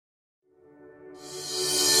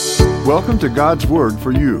Welcome to God's Word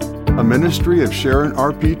for You, a ministry of Sharon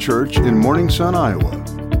RP Church in Morning Sun,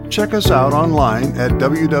 Iowa. Check us out online at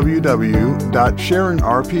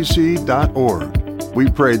www.sharonrpc.org. We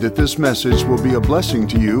pray that this message will be a blessing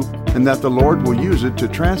to you and that the Lord will use it to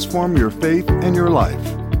transform your faith and your life.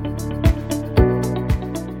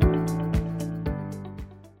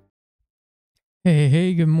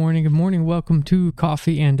 Hey, good morning. Welcome to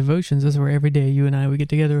Coffee and Devotions. This is where every day you and I, we get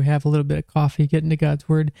together, we have a little bit of coffee, get into God's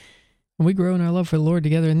Word, and we grow in our love for the Lord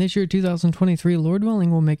together. And this year, 2023, Lord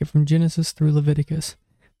willing, we'll make it from Genesis through Leviticus.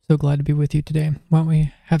 So glad to be with you today. Why don't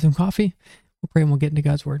we have some coffee? We'll pray and we'll get into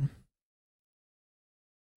God's Word.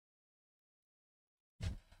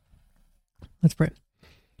 Let's pray.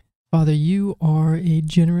 Father, you are a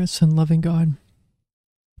generous and loving God,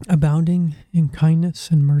 abounding in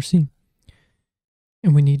kindness and mercy.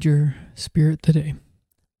 And we need your Spirit today.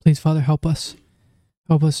 Please, Father, help us.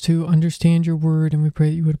 Help us to understand your word, and we pray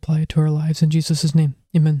that you would apply it to our lives. In Jesus' name,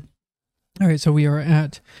 amen. All right, so we are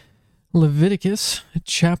at Leviticus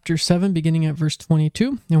chapter 7, beginning at verse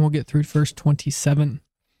 22, and we'll get through verse 27.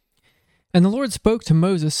 And the Lord spoke to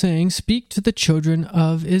Moses, saying, "Speak to the children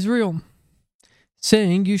of Israel,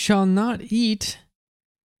 saying, You shall not eat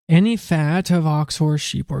any fat of ox or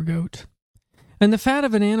sheep or goat. And the fat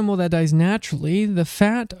of an animal that dies naturally, the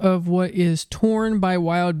fat of what is torn by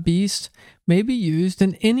wild beasts, may be used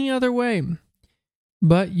in any other way,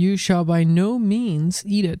 but you shall by no means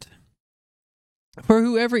eat it. For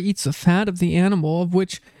whoever eats the fat of the animal of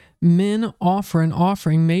which men offer an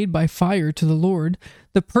offering made by fire to the Lord,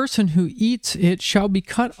 the person who eats it shall be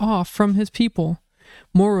cut off from his people.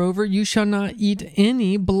 Moreover, you shall not eat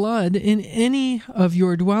any blood in any of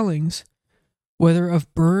your dwellings, whether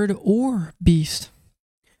of bird or beast.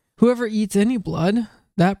 Whoever eats any blood,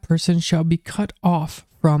 that person shall be cut off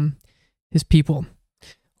from his people."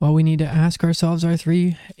 Well, we need to ask ourselves our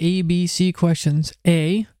three ABC questions.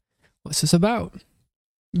 A, what's this about?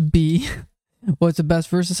 B, what's the best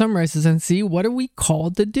verse to summarize this? And C, what are we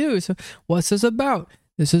called to do? So what's this about?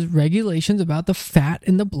 This is regulations about the fat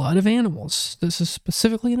in the blood of animals. This is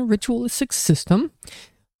specifically in a ritualistic system,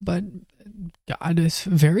 but God is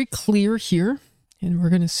very clear here. And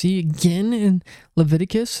we're going to see again in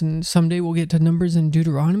Leviticus, and someday we'll get to Numbers and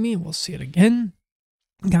Deuteronomy, and we'll see it again.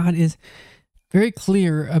 God is very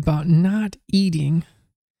clear about not eating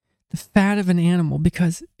the fat of an animal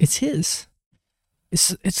because it's his.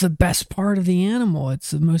 It's the best part of the animal.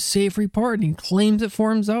 It's the most savory part, and he claims it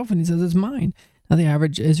for himself, and he says it's mine. Now, the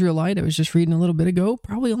average Israelite, I was just reading a little bit ago,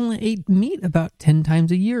 probably only ate meat about 10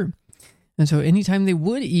 times a year. And so anytime they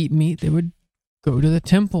would eat meat, they would go to the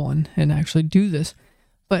temple and actually do this.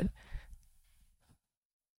 But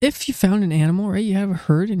if you found an animal, right, you have a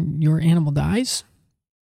herd and your animal dies,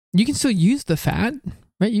 you can still use the fat,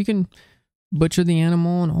 right? You can butcher the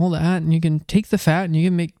animal and all that, and you can take the fat and you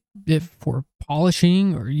can make it for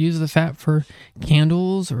polishing or use the fat for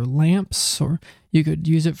candles or lamps, or you could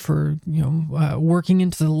use it for, working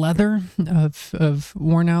into the leather of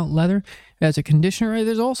worn out leather as a conditioner, right?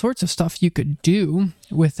 There's all sorts of stuff you could do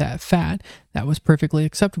with that fat that was perfectly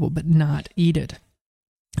acceptable, but not eat it.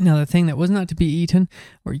 Now, the thing that was not to be eaten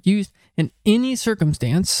or used in any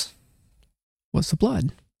circumstance was the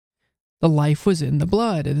blood. The life was in the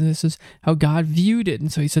blood, and this is how God viewed it.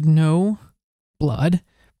 And so he said, no blood,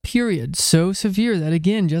 period. So severe that,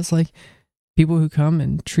 again, just like people who come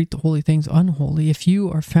and treat the holy things unholy, if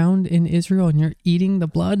you are found in Israel and you're eating the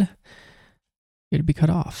blood, you're to be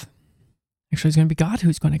cut off. Actually, it's going to be God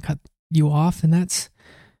who's going to cut you off, and that's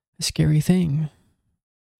a scary thing.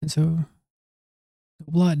 And so, no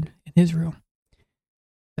blood in Israel.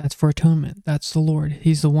 That's for atonement. That's the Lord.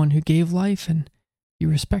 He's the one who gave life, and you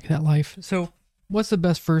respect that life. So, what's the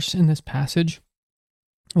best verse in this passage?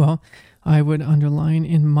 Well, I would underline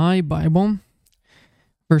in my Bible,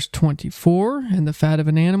 verse 24, "And the fat of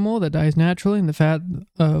an animal that dies naturally, and the fat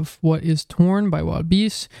of what is torn by wild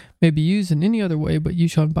beasts may be used in any other way, but you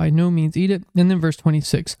shall by no means eat it." And then verse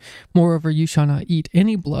 26, "Moreover, you shall not eat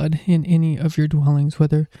any blood in any of your dwellings,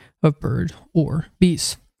 whether of bird or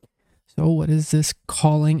beast." So what is this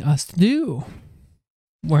calling us to do?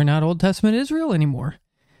 We're not Old Testament Israel anymore.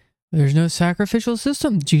 There's no sacrificial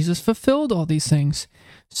system. Jesus fulfilled all these things.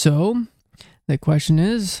 So the question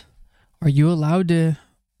is, are you allowed to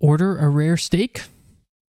order a rare steak?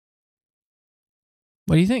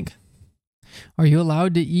 What do you think? Are you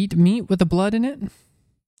allowed to eat meat with the blood in it?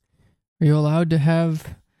 Are you allowed to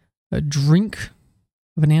have a drink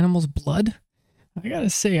of an animal's blood? I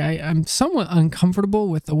gotta say, I'm somewhat uncomfortable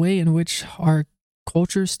with the way in which our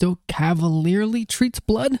culture still cavalierly treats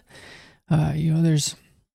blood. There's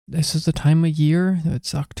this is the time of year.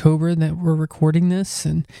 It's October that we're recording this,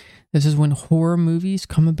 and this is when horror movies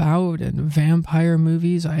come about and vampire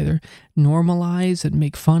movies either normalize and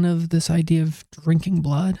make fun of this idea of drinking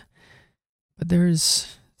blood. But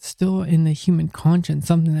there's still in the human conscience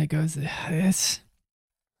something that goes,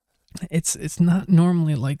 it's not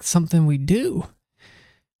normally like something we do,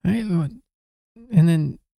 right? And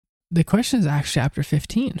then the question is Acts chapter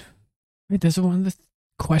 15. Right? This is one of the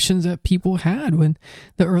questions that people had when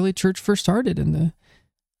the early church first started, and the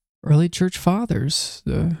early church fathers,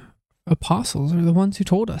 the apostles, are the ones who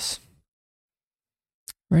told us.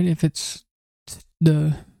 Right? If it's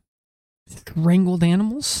the strangled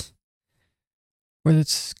animals, where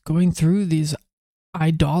it's going through these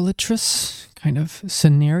idolatrous kind of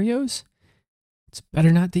scenarios, it's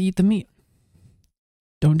better not to eat the meat.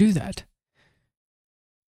 Don't do that.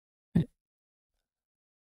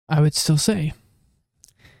 I would still say,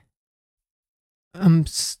 I'm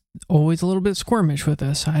always a little bit squirmish with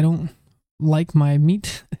this. I don't like my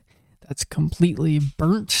meat that's completely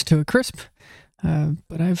burnt to a crisp,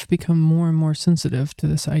 but I've become more and more sensitive to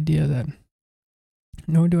this idea that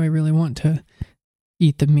nor do I really want to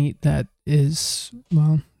eat the meat that is,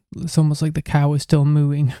 well, it's almost like the cow is still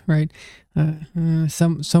mooing, right?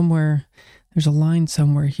 Somewhere, there's a line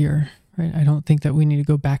somewhere here, right? I don't think that we need to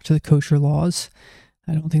go back to the kosher laws.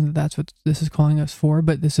 I don't think that that's what this is calling us for,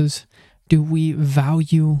 but this is, do we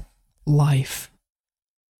value life?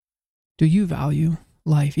 Do you value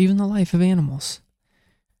life, even the life of animals?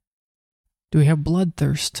 Do we have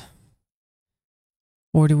bloodthirst?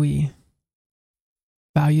 Or do we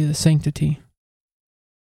value the sanctity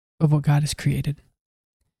of what God has created?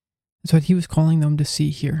 That's what he was calling them to see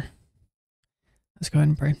here. Let's go ahead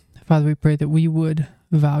and pray. Father, we pray that we would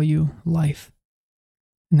value life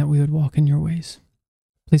and that we would walk in your ways.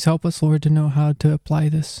 Please help us, Lord, to know how to apply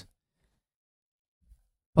this.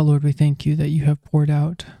 But Lord, we thank you that you have poured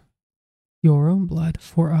out your own blood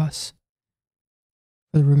for us,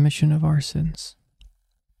 for the remission of our sins.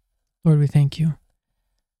 Lord, we thank you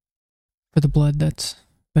for the blood that's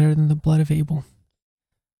better than the blood of Abel,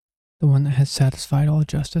 the one that has satisfied all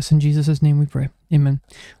justice. In Jesus' name we pray. Amen.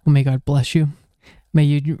 Well, may God bless you. May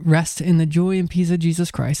you rest in the joy and peace of Jesus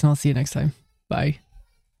Christ, and I'll see you next time. Bye.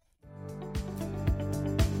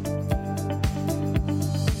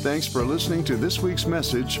 Thanks for listening to this week's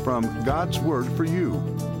message from God's Word for You,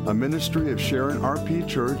 a ministry of Sharon RP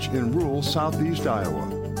Church in rural southeast Iowa.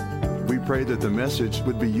 We pray that the message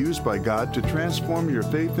would be used by God to transform your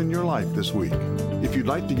faith and your life this week. If you'd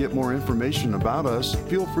like to get more information about us,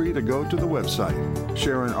 feel free to go to the website,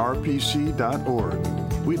 SharonRPC.org.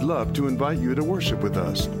 We'd love to invite you to worship with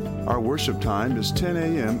us. Our worship time is 10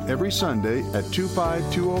 a.m. every Sunday at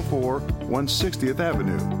 25204 160th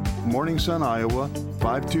Avenue, Morning Sun, Iowa,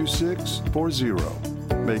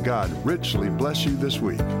 52640. May God richly bless you this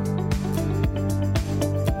week.